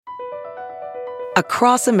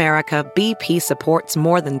Across America, BP supports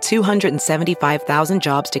more than 275,000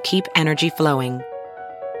 jobs to keep energy flowing.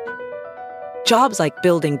 Jobs like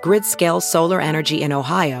building grid-scale solar energy in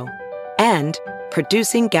Ohio and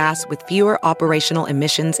producing gas with fewer operational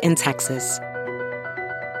emissions in Texas.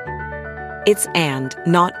 It's and,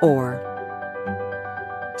 not or.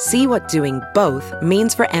 See what doing both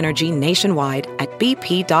means for energy nationwide at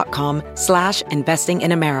bp.com/investing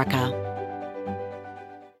in America.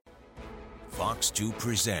 Fox 2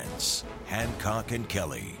 presents Hancock and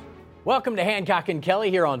Kelly. Welcome to Hancock and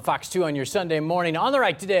Kelly here on Fox 2 on your Sunday morning. On the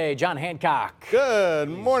right today, John Hancock. Good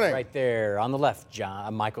morning. Right there. On the left,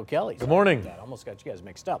 Michael Kelly. Good morning. I almost got you guys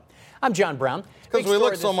mixed up. I'm John Brown. Because we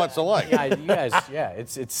look so much alike. Yeah, you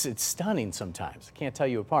guys, it's stunning sometimes. I can't tell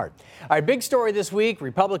you apart. All right, big story this week.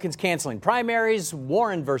 Republicans canceling primaries,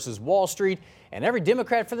 Warren versus Wall Street, and every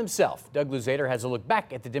Democrat for themselves. Doug Luzader has a look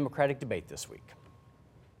back at the Democratic debate this week.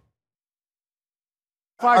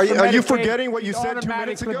 Are you forgetting what you said 2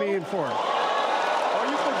 minutes ago? Are you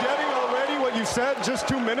forgetting already what you said just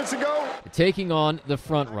 2 minutes ago? Taking on the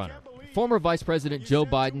frontrunner. Former Vice President Joe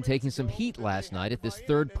Biden taking some heat last night at this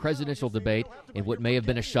third presidential debate in what may have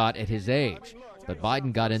been a shot at his age. But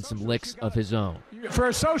Biden got in some licks of his own. For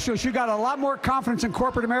a socialist, you got a lot more confidence in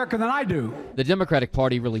corporate America than I do. The Democratic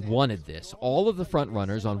Party really wanted this. All of the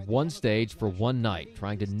frontrunners on one stage for one night,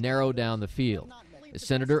 trying to narrow down the field.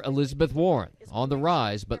 Senator Elizabeth Warren on the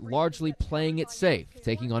rise, but largely playing it safe,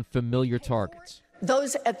 taking on familiar targets.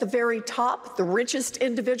 Those at the very top, the richest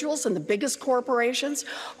individuals and the biggest corporations,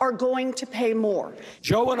 are going to pay more.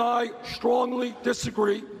 Joe and I strongly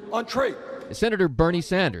disagree on trade. Senator Bernie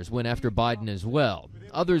Sanders went after Biden as well.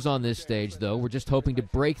 Others on this stage, though, were just hoping to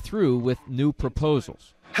break through with new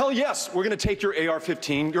proposals. Hell yes, we're going to take your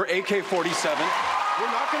AR-15, your AK-47. We're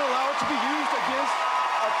not going to allow it to be used against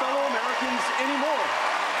our fellow Americans anymore.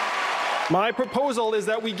 My proposal is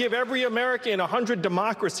that we give every American $100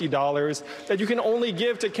 democracy dollars that you can only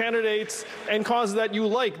give to candidates and causes that you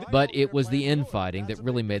like. But it was the infighting that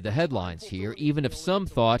really made the headlines here, even if some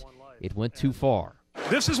thought it went too far.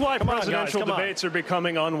 This is why presidential debates are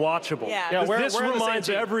becoming unwatchable. This reminds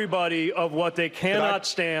everybody of what they cannot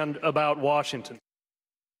stand about Washington.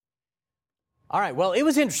 All right, well, it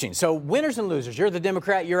was interesting. So winners and losers. You're the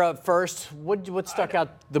Democrat. You're up first. What stuck out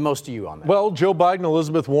the most to you on that? Well, Joe Biden,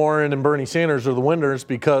 Elizabeth Warren, and Bernie Sanders are the winners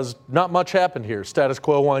because not much happened here. Status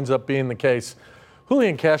quo winds up being the case.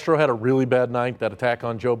 Julian Castro had a really bad night. That attack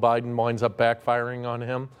on Joe Biden winds up backfiring on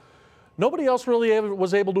him. Nobody else really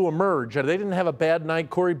was able to emerge. They didn't have a bad night.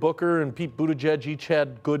 Cory Booker and Pete Buttigieg each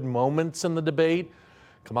had good moments in the debate.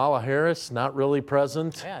 Kamala Harris, not really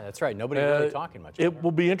present. Yeah, that's right. Nobody really talking much. It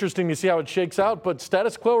will be interesting to see how it shakes out, but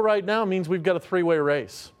status quo right now means we've got a three-way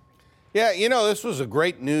race. Yeah, this was a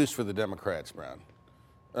great news for the Democrats, Brown.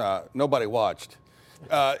 Nobody watched.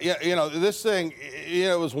 This thing,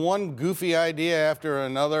 it was one goofy idea after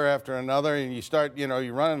another, and you start,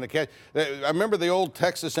 you run into catch. I remember the old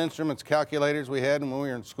Texas Instruments calculators we had when we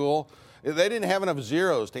were in school. They didn't have enough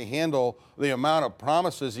zeros to handle the amount of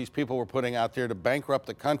promises these people were putting out there to bankrupt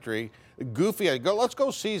the country. Goofy, let's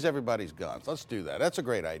go seize everybody's guns. Let's do that. That's a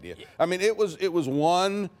great idea. I mean, it was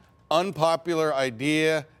one unpopular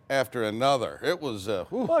idea after another. It was.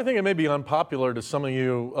 Well, I think it may be unpopular to some of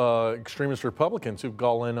you extremist Republicans who've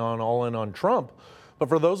all in on Trump, but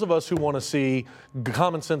for those of us who want to see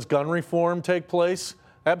common sense gun reform take place.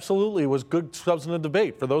 Absolutely, it was good substantive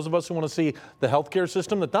debate. For those of us who want to see the healthcare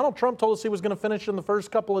system that Donald Trump told us he was going to finish in the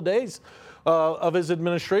first couple of days of his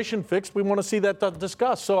administration fixed, we want to see that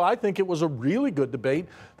discussed. So I think it was a really good debate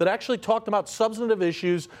that actually talked about substantive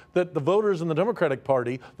issues that the voters in the Democratic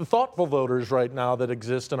Party, the thoughtful voters right now that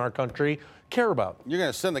exist in our country, care about. You're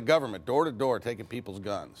going to send the government door to door taking people's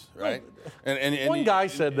guns, right? And one guy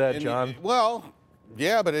said that, John.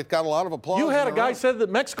 Yeah, but it got a lot of applause. You had a guy said that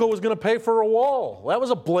Mexico was going to pay for a wall. That was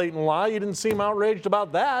a blatant lie. You didn't seem outraged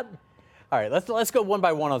about that. All right, let's go one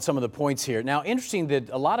by one on some of the points here. Now, interesting that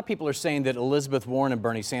a lot of people are saying that Elizabeth Warren and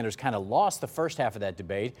Bernie Sanders kind of lost the first half of that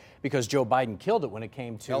debate because Joe Biden killed it when it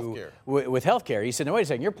came to healthcare. With healthcare. He said, "No, wait a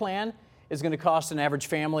second. Your plan is going to cost an average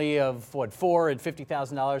family of $4,000 and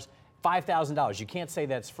 $50,000, $5,000. You can't say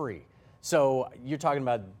that's free." So you're talking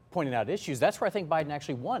about pointing out issues. That's where I think Biden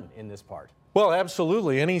actually won in this part. Well,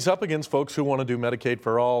 absolutely. And he's up against folks who want to do Medicaid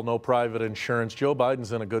for all, no private insurance. Joe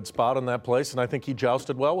Biden's in a good spot in that place, and I think he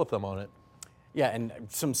jousted well with them on it. Yeah, and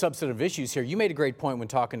some substantive issues here. You made a great point when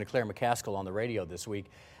talking to Claire McCaskill on the radio this week.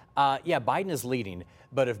 Biden is leading,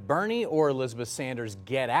 but if Bernie or Elizabeth Sanders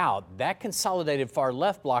get out, that consolidated far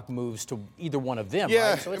left bloc moves to either one of them,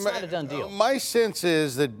 right? So it's not a done deal. My sense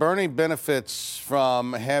is that Bernie benefits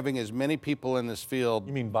from having as many people in this field.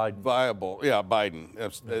 You mean Biden? Viable. Yeah, Biden.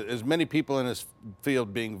 As many people in this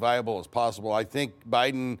field being viable as possible. I think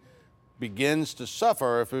Biden begins to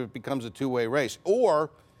suffer if it becomes a two-way race.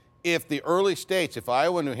 Or if the early states, if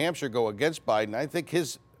Iowa and New Hampshire go against Biden, I think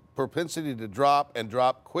his propensity to drop and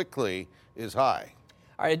drop quickly is high.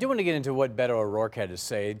 All right, I do want to get into what Beto O'Rourke had to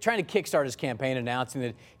say, trying to kickstart his campaign, announcing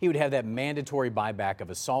that he would have that mandatory buyback of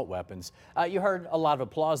assault weapons. You heard a lot of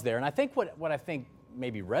applause there, and I think what I think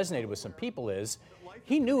maybe resonated with some people is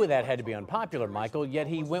he knew that had to be unpopular, Michael, yet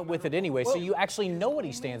he went with it anyway, so you actually know what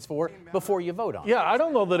he stands for before you vote on it. Yeah, I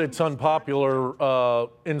don't know that it's unpopular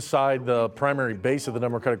inside the primary base of the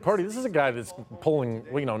Democratic Party. This is a guy that's polling,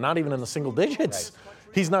 not even in the single digits. Right.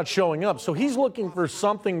 He's not showing up. So he's looking for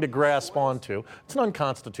something to grasp onto. It's an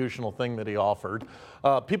unconstitutional thing that he offered.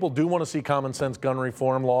 People do want to see common sense gun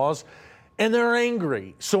reform laws, and they're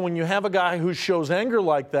angry. So when you have a guy who shows anger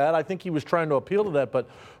like that, I think he was trying to appeal to that. But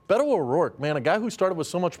Beto O'Rourke, man, a guy who started with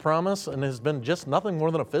so much promise and has been just nothing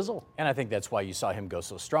more than a fizzle. And I think that's why you saw him go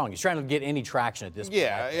so strong. He's trying to get any traction at this point.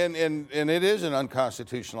 Yeah, and it is an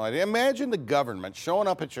unconstitutional idea. Imagine the government showing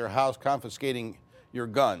up at your house confiscating your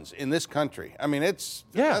guns in this country. I mean, that's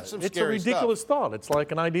some scary it's a ridiculous stuff. thought. It's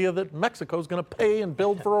like an idea that Mexico's going to pay and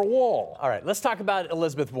build for a wall. All right, let's talk about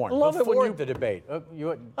Elizabeth Warren. Love it when the debate.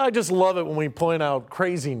 I just love it when we point out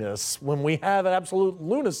craziness, when we have absolute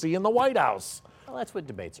lunacy in the White House. Well, that's what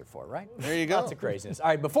debates are for, right? There you go. Lots of craziness. All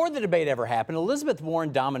right, before the debate ever happened, Elizabeth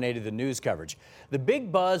Warren dominated the news coverage. The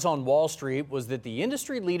big buzz on Wall Street was that the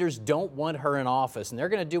industry leaders don't want her in office, and they're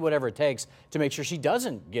going to do whatever it takes to make sure she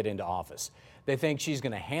doesn't get into office. They think she's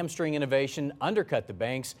going to hamstring innovation, undercut the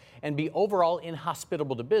banks, and be overall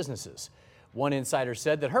inhospitable to businesses. One insider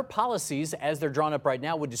said that her policies, as they're drawn up right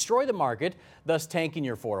now, would destroy the market, thus tanking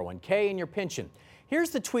your 401k and your pension. Here's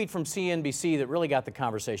the tweet from CNBC that really got the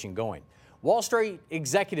conversation going. Wall Street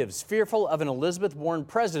executives fearful of an Elizabeth Warren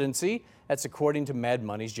presidency. That's according to Mad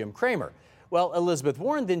Money's Jim Cramer. Well, Elizabeth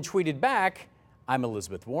Warren then tweeted back, "I'm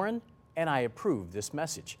Elizabeth Warren, and I approve this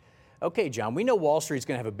message." Okay, John, we know Wall Street's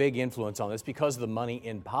going to have a big influence on this because of the money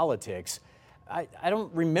in politics. I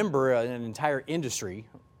don't remember an entire industry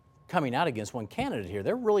coming out against one candidate here.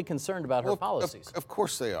 They're really concerned about her policies. Of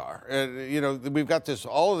course they are. We've got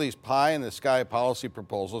all of these pie in the sky policy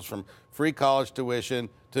proposals, from free college tuition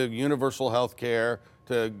to universal health care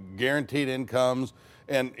to guaranteed incomes.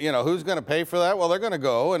 And, who's going to pay for that? Well, they're going to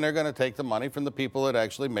go and they're going to take the money from the people that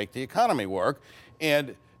actually make the economy work.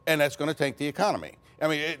 And that's going to tank the economy. I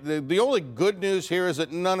mean, the only good news here is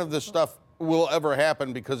that none of this stuff will ever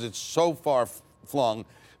happen because it's so far flung.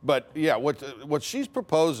 But, yeah, what she's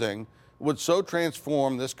proposing would so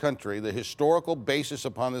transform this country, the historical basis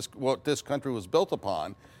upon what this country was built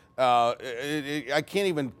upon. I can't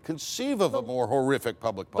even conceive of a more horrific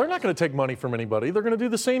public policy. They're not going to take money from anybody. They're going to do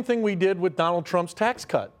the same thing we did with Donald Trump's tax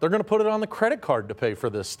cut. They're going to put it on the credit card to pay for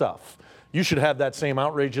this stuff. You should have that same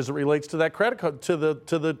outrage as it relates to that credit card, to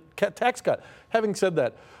the tax cut. Having said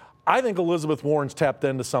that, I think Elizabeth Warren's tapped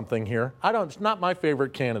into something here. It's not my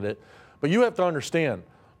favorite candidate, but you have to understand,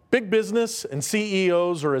 big business and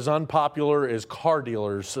CEOs are as unpopular as car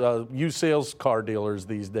dealers, used sales car dealers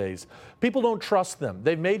these days. People don't trust them.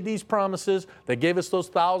 They've made these promises. They gave us those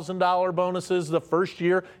 $1,000 bonuses the first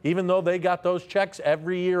year, even though they got those checks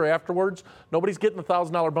every year afterwards. Nobody's getting the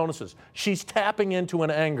 $1,000 bonuses. She's tapping into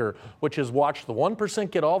an anger, which has watched the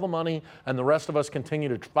 1% get all the money and the rest of us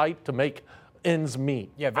continue to fight to make ends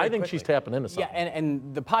meet. Yeah, I think she's tapping into something. Yeah,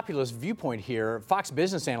 and the populist viewpoint here, Fox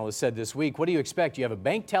Business Analyst said this week, what do you expect? You have a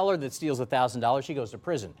bank teller that steals $1,000, she goes to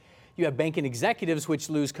prison. You have banking executives which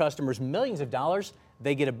lose customers millions of dollars,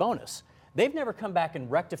 they get a bonus. They've never come back and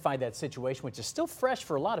rectified that situation, which is still fresh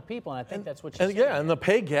for a lot of people, and I think that's what she's saying. Yeah, and the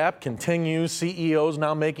pay gap continues. CEOs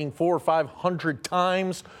now making 400 or 500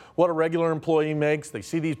 times what a regular employee makes. They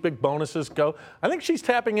see these big bonuses go. I think she's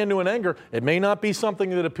tapping into an anger. It may not be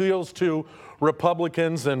something that appeals to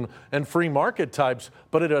Republicans and free market types,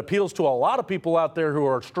 but it appeals to a lot of people out there who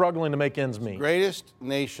are struggling to make ends meet. Greatest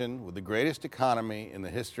nation with the greatest economy in the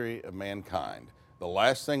history of mankind. The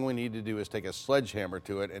last thing we need to do is take a sledgehammer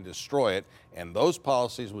to it and destroy it, and those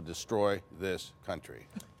policies would destroy this country.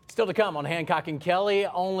 Still to come on Hancock and Kelly,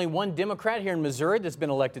 only one Democrat here in Missouri that's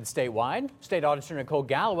been elected statewide. State Auditor Nicole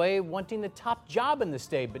Galloway wanting the top job in the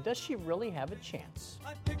state, but does she really have a chance?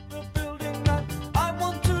 I picked the building that I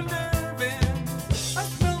want to live in. I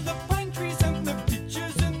smell the pine trees and the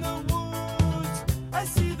beaches in the woods.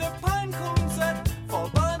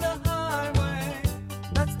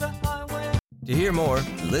 To hear more,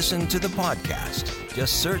 listen to the podcast.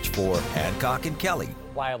 Just search for Hancock and Kelly.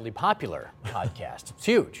 Wildly popular podcast. It's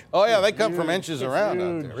huge. Oh, yeah, they come from inches around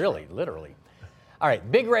out there. Really, literally. All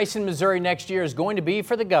right, big race in Missouri next year is going to be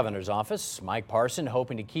for the governor's office. Mike Parson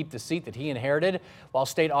hoping to keep the seat that he inherited, while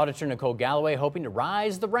State Auditor Nicole Galloway hoping to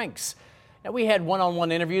rise the ranks. Now, we had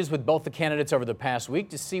one-on-one interviews with both the candidates over the past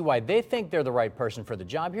week to see why they think they're the right person for the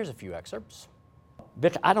job. Here's a few excerpts.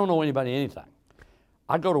 Vic, I don't know anybody anything.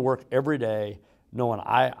 I go to work every day knowing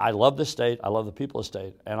I love the state, I love the people of the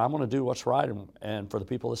state, and I'm going to do what's right and for the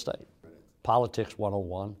people of the state. Politics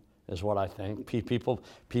 101 is what I think.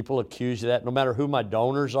 People accuse you of that. No matter who my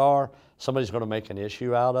donors are, somebody's going to make an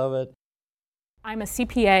issue out of it. I'm a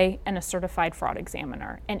CPA and a certified fraud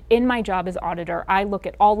examiner, and in my job as auditor, I look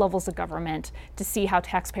at all levels of government to see how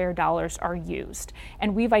taxpayer dollars are used.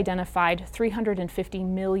 And we've identified $350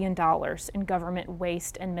 million in government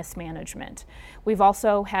waste and mismanagement. We've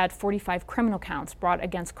also had 45 criminal counts brought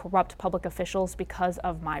against corrupt public officials because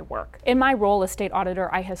of my work. In my role as state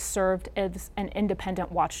auditor, I have served as an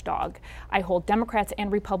independent watchdog. I hold Democrats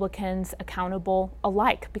and Republicans accountable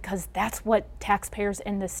alike because that's what taxpayers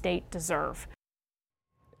in this state deserve.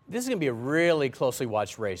 This is going to be a really closely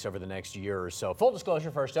watched race over the next year or so. Full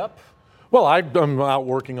disclosure, first up. Well, I'm out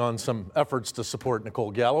working on some efforts to support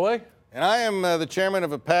Nicole Galloway. And I am the chairman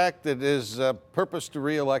of a PAC that is purposed to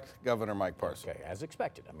re-elect Governor Mike Parson. Okay, as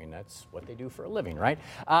expected. I mean, that's what they do for a living, right?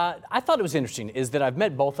 I thought it was interesting is that I've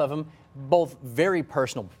met both of them, both very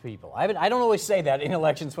personal people. I don't always say that in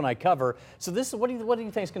elections when I cover. So this is what do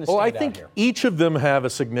you think is going to stand out here? Well, I think each of them have a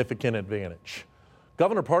significant advantage.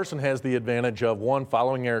 Governor Parson has the advantage of, one,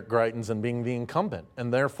 following Eric Greitens and being the incumbent,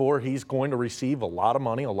 and therefore he's going to receive a lot of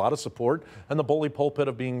money, a lot of support, and the bully pulpit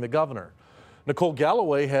of being the governor. Nicole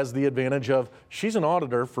Galloway has the advantage of, she's an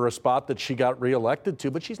auditor for a spot that she got reelected to,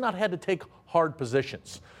 but she's not had to take hard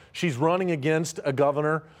positions. She's running against a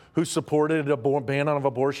governor who supported a ban on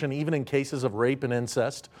abortion, even in cases of rape and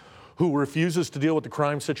incest, who refuses to deal with the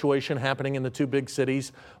crime situation happening in the two big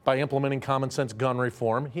cities by implementing common sense gun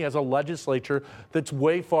reform. He has a legislature that's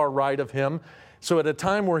way far right of him. So at a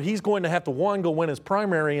time where he's going to have to, one, go win his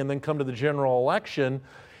primary and then come to the general election,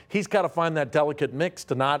 he's got to find that delicate mix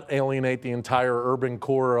to not alienate the entire urban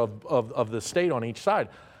core of the state on each side.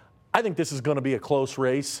 I think this is going to be a close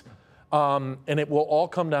race. And it will all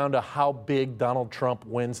come down to how big Donald Trump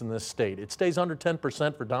wins in this state. It stays under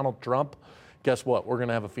 10% for Donald Trump. Guess what? We're going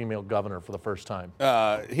to have a female governor for the first time.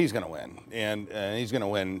 He's going to win, and he's going to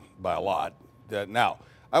win by a lot. Now,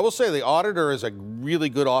 I will say the auditor is a really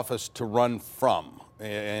good office to run from.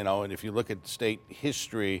 And if you look at state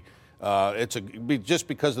history, just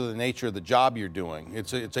because of the nature of the job you're doing,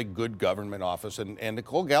 it's a good government office. And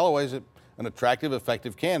Nicole Galloway is an attractive,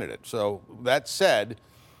 effective candidate. So that said,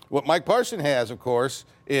 what Mike Parson has, of course,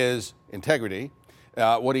 is integrity.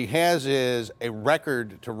 What he has is a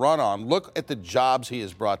record to run on. Look at the jobs he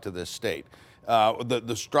has brought to this state.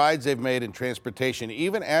 The strides they've made in transportation,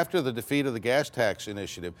 even after the defeat of the gas tax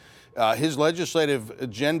initiative. His legislative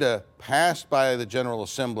agenda passed by the General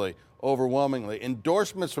Assembly overwhelmingly.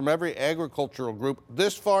 Endorsements from every agricultural group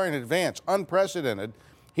this far in advance, unprecedented.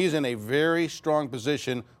 He's in a very strong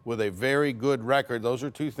position with a very good record. Those are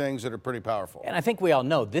two things that are pretty powerful. And I think we all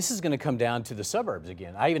know this is going to come down to the suburbs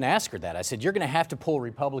again. I even asked her that. I said, you're going to have to pull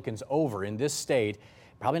Republicans over in this state.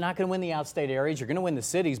 Probably not going to win the outstate areas. You're going to win the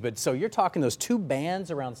cities. But so you're talking those two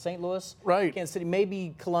bands around St. Louis, right? Kansas City,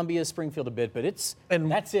 maybe Columbia, Springfield a bit, but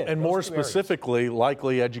that's it. And more specifically,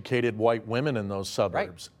 likely educated white women in those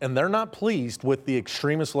suburbs. Right. And they're not pleased with the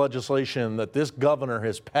extremist legislation that this governor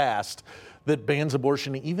has passed that bans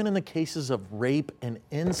abortion, even in the cases of rape and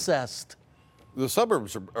incest. The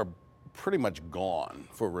suburbs are pretty much gone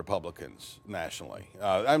for Republicans nationally.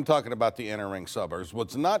 I'm talking about the inner ring suburbs.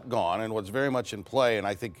 What's not gone and what's very much in play, and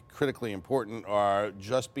I think critically important, are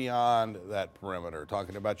just beyond that perimeter.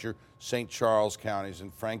 Talking about your St. Charles counties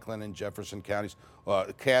and Franklin and Jefferson counties,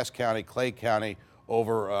 Cass County, Clay County,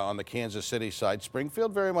 over on the Kansas City side.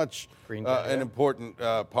 Springfield, very much an important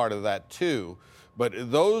part of that too.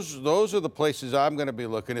 But those are the places I'm going to be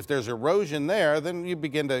looking. If there's erosion there, then you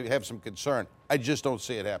begin to have some concern. I just don't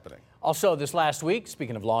see it happening. Also, this last week,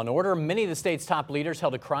 speaking of law and order, many of the state's top leaders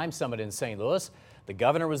held a crime summit in St. Louis. The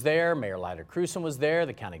governor was there, Mayor Lyda Krewson was there,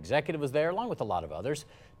 the county executive was there, along with a lot of others.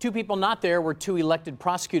 Two people not there were two elected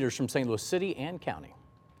prosecutors from St. Louis City and county.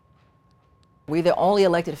 We're the only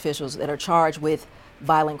elected officials that are charged with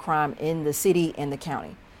violent crime in the city and the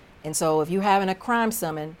county. And so if you're having a crime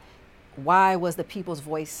summit, why was the people's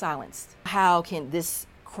voice silenced? How can this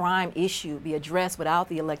crime issue be addressed without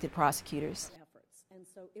the elected prosecutors? And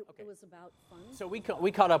so it was about funds. So we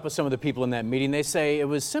caught up with some of the people in that meeting. They say it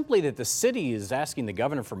was simply that the city is asking the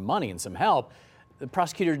governor for money and some help. The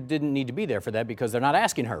prosecutor didn't need to be there for that because they're not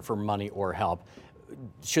asking her for money or help.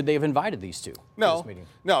 Should they have invited these two to this meeting?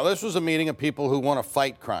 No, this was a meeting of people who want to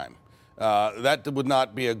fight crime. That would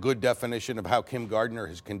not be a good definition of how Kim Gardner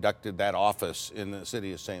has conducted that office in the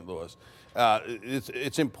city of St. Louis.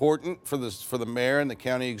 It's important for the mayor and the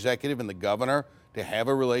county executive and the governor to have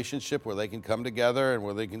a relationship where they can come together and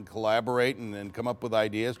where they can collaborate and come up with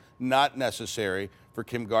ideas. Not necessary for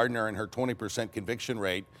Kim Gardner and her 20% conviction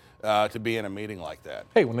rate to be in a meeting like that.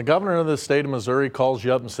 Hey, when the governor of the state of Missouri calls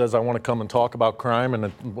you up and says, I want to come and talk about crime in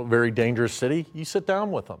a very dangerous city, you sit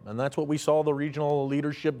down with them. And that's what we saw the regional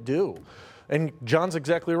leadership do. And John's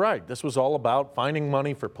exactly right. This was all about finding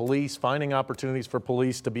money for police, finding opportunities for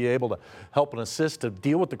police to be able to help and assist to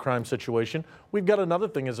deal with the crime situation. We've got another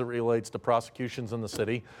thing as it relates to prosecutions in the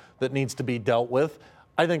city that needs to be dealt with.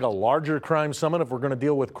 I think a larger crime summit, if we're going to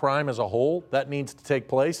deal with crime as a whole, that needs to take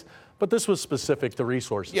place. But this was specific to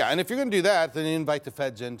resources. Yeah, and if you're going to do that, then you invite the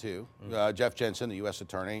feds in too. Jeff Jensen, the U.S.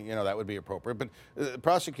 attorney, that would be appropriate. But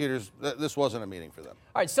prosecutors, this wasn't a meeting for them.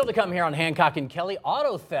 All right, still to come here on Hancock and Kelly,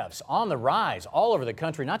 auto thefts on the rise all over the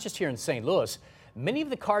country, not just here in St. Louis. Many of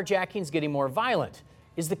the carjackings getting more violent.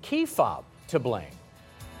 Is the key fob to blame?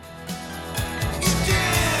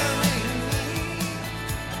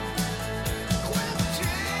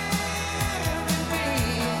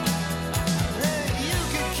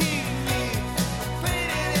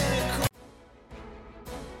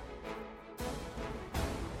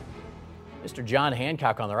 Mr. John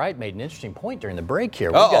Hancock on the right made an interesting point during the break here.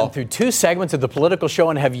 We've gotten through 2 segments of the political show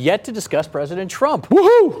and have yet to discuss President Trump.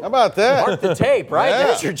 Woohoo! How about that? Mark the tape, right? Yeah.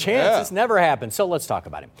 There's your chance. This never happened. So let's talk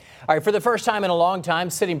about him. All right, for the first time in a long time,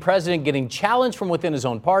 sitting president getting challenged from within his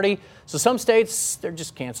own party. So some states, they're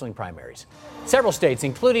just canceling primaries. Several states,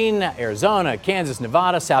 including Arizona, Kansas,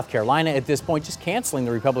 Nevada, South Carolina, at this point, just canceling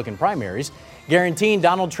the Republican primaries, guaranteeing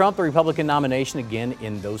Donald Trump the Republican nomination again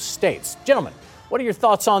in those states. Gentlemen, what are your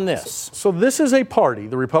thoughts on this? So this is a party,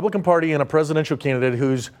 the Republican Party, and a presidential candidate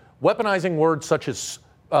who's weaponizing words such as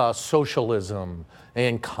socialism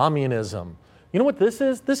and communism. You know what this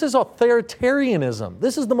is? This is authoritarianism.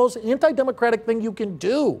 This is the most anti-democratic thing you can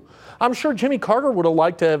do. I'm sure Jimmy Carter would have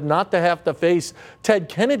liked to have not to have to face Ted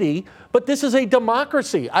Kennedy, but this is a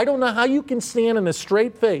democracy. I don't know how you can stand in a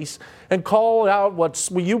straight face and call out what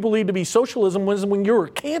you believe to be socialism when you're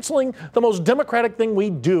canceling the most democratic thing we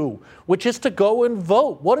do, which is to go and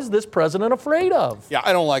vote. What is this president afraid of? Yeah,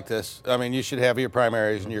 I don't like this. I mean, you should have your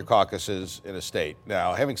primaries and your caucuses in a state.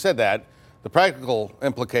 Now, having said that, the practical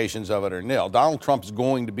implications of it are nil. Donald Trump's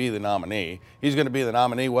going to be the nominee. He's going to be the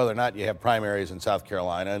nominee whether or not you have primaries in South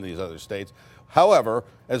Carolina and these other states. However,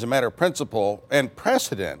 as a matter of principle and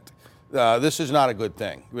precedent, this is not a good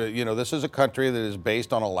thing. This is a country that is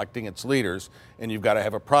based on electing its leaders, and you've got to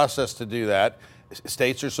have a process to do that.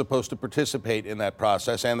 States are supposed to participate in that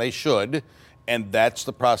process, and they should. And that's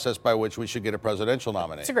the process by which we should get a presidential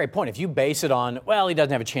nominee. That's a great point. If you base it on, well, he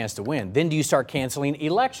doesn't have a chance to win, then do you start canceling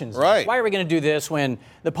elections? Right. Why are we going to do this when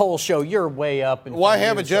the polls show you're way up? Why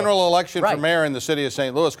have a general election for mayor in the city of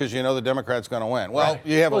St. Louis because you know the Democrat's going to win? Well,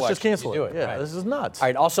 you have elections. Let's just cancel You it. do it. Yeah, this is nuts. All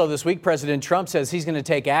right, also this week, President Trump says he's going to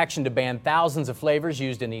take action to ban thousands of flavors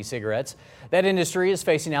used in e-cigarettes. That industry is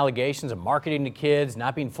facing allegations of marketing to kids,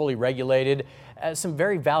 not being fully regulated. Some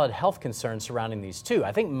very valid health concerns surrounding these too.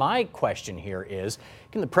 I think my question here is,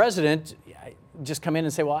 can the president just come in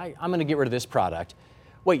and say, well, I'm going to get rid of this product?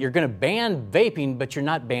 Wait, you're going to ban vaping, but you're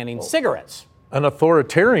not banning cigarettes. An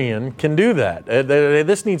authoritarian can do that.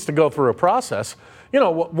 This needs to go through a process.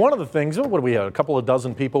 One of the things, what do we have, a couple of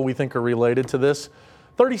dozen people we think are related to this?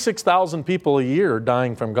 36,000 people a year are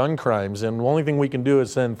dying from gun crimes, and the only thing we can do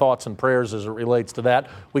is send thoughts and prayers as it relates to that.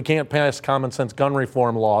 We can't pass common sense gun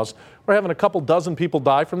reform laws. We're having a couple dozen people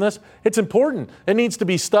die from this. It's important. It needs to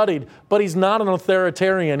be studied, but he's not an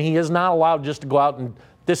authoritarian. He is not allowed just to go out and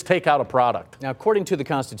just take out a product. Now, according to the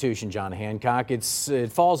Constitution, John Hancock, it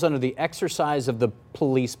falls under the exercise of the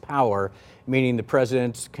police power, meaning the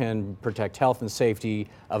president can protect health and safety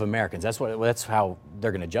of Americans. That's how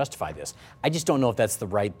they're going to justify this. I just don't know if that's the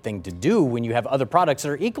right thing to do when you have other products that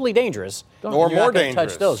are equally dangerous. Or more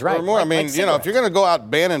dangerous. Touch those, right? Or more. If you're going to go out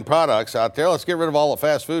banning products out there, let's get rid of all the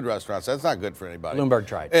fast food restaurants. That's not good for anybody. Bloomberg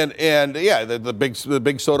tried. And yeah, the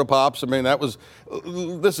big soda pops. I mean,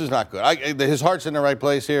 this is not good. His heart's in the right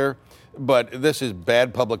place here. but this is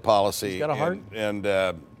bad public policy. He's got a heart. And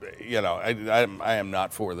I am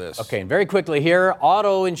not for this. Okay, and very quickly here,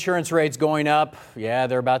 auto insurance rates going up. Yeah,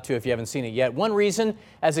 they're about to if you haven't seen it yet. One reason,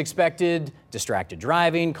 as expected, distracted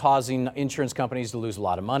driving, causing insurance companies to lose a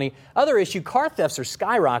lot of money. Other issue, car thefts are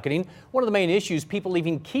skyrocketing. One of the main issues, people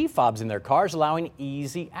leaving key fobs in their cars, allowing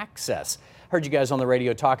easy access. Heard you guys on the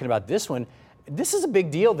radio talking about this one. This is a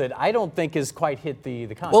big deal that I don't think has quite hit the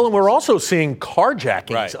context. Well, and we're also seeing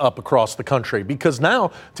carjackings up across the country because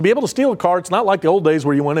now to be able to steal a car, it's not like the old days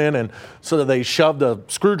where you went in and sort of they shoved a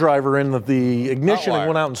screwdriver in the ignition and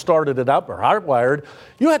went out and started it up or hardwired.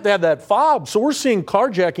 You have to have that fob. So we're seeing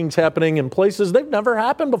carjackings happening in places they've never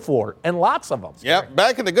happened before, and lots of them. Yep,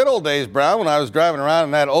 back in the good old days, Brown, when I was driving around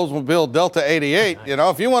in that Oldsmobile Delta 88,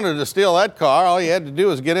 if you wanted to steal that car, all you had to do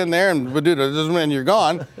was get in there and do the and you're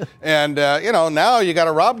gone. And, now you got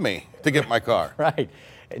to rob me to get my car. Right.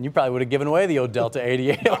 And you probably would have given away the old Delta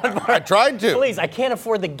 88. I tried to. Please, I can't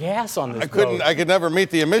afford the gas on this boat. I could never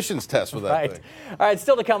meet the emissions test with that thing. All right,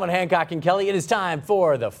 still to come on Hancock and Kelly. It is time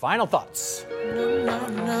for the final thoughts.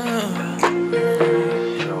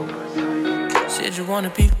 Said you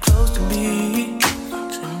want to be close to me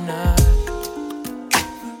tonight.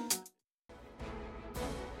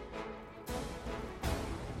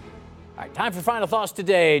 All right, time for final thoughts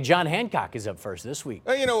today. John Hancock is up first this week.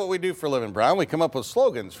 Well, you know what we do for a living, Brown? We come up with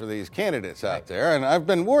slogans for these candidates out there, and I've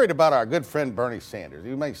been worried about our good friend Bernie Sanders.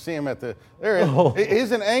 You may see him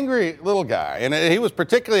he's an angry little guy, and he was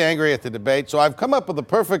particularly angry at the debate, so I've come up with the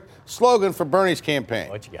perfect slogan for Bernie's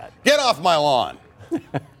campaign. What you got? Get off my lawn.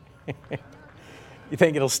 You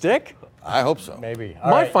think it'll stick? I hope so. Maybe.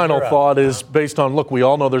 My final thought is based on, look, we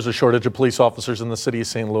all know there's a shortage of police officers in the city of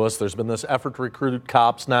St. Louis. There's been this effort to recruit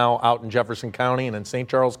cops now out in Jefferson County and in St.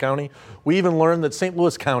 Charles County. We even learned that St.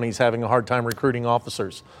 Louis County is having a hard time recruiting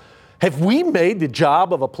officers. Have we made the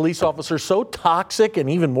job of a police officer so toxic and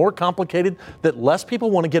even more complicated that less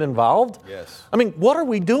people want to get involved? Yes. I mean, what are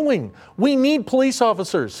we doing? We need police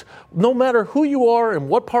officers. No matter who you are and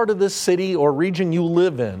what part of this city or region you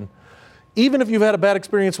live in, even if you've had a bad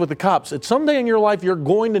experience with the cops, at some day in your life, you're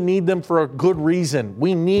going to need them for a good reason.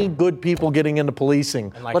 We need good people getting into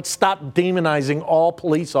policing. Let's stop demonizing all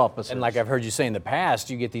police officers. And like I've heard you say in the past,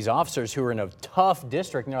 you get these officers who are in a tough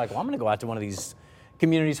district, and they're like, well, I'm going to go out to one of these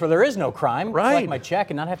communities where there is no crime, collect my check,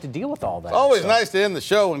 and not have to deal with all that. It's always nice to end the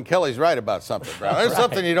show when Kelly's right about something, Brown. There's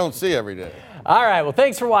something you don't see every day. All right, well,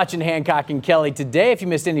 thanks for watching Hancock and Kelly today. If you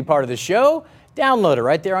missed any part of the show, download it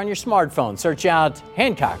right there on your smartphone. Search out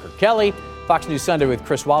Hancock or Kelly. Fox News Sunday with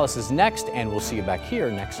Chris Wallace is next, and we'll see you back here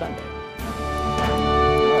next Sunday.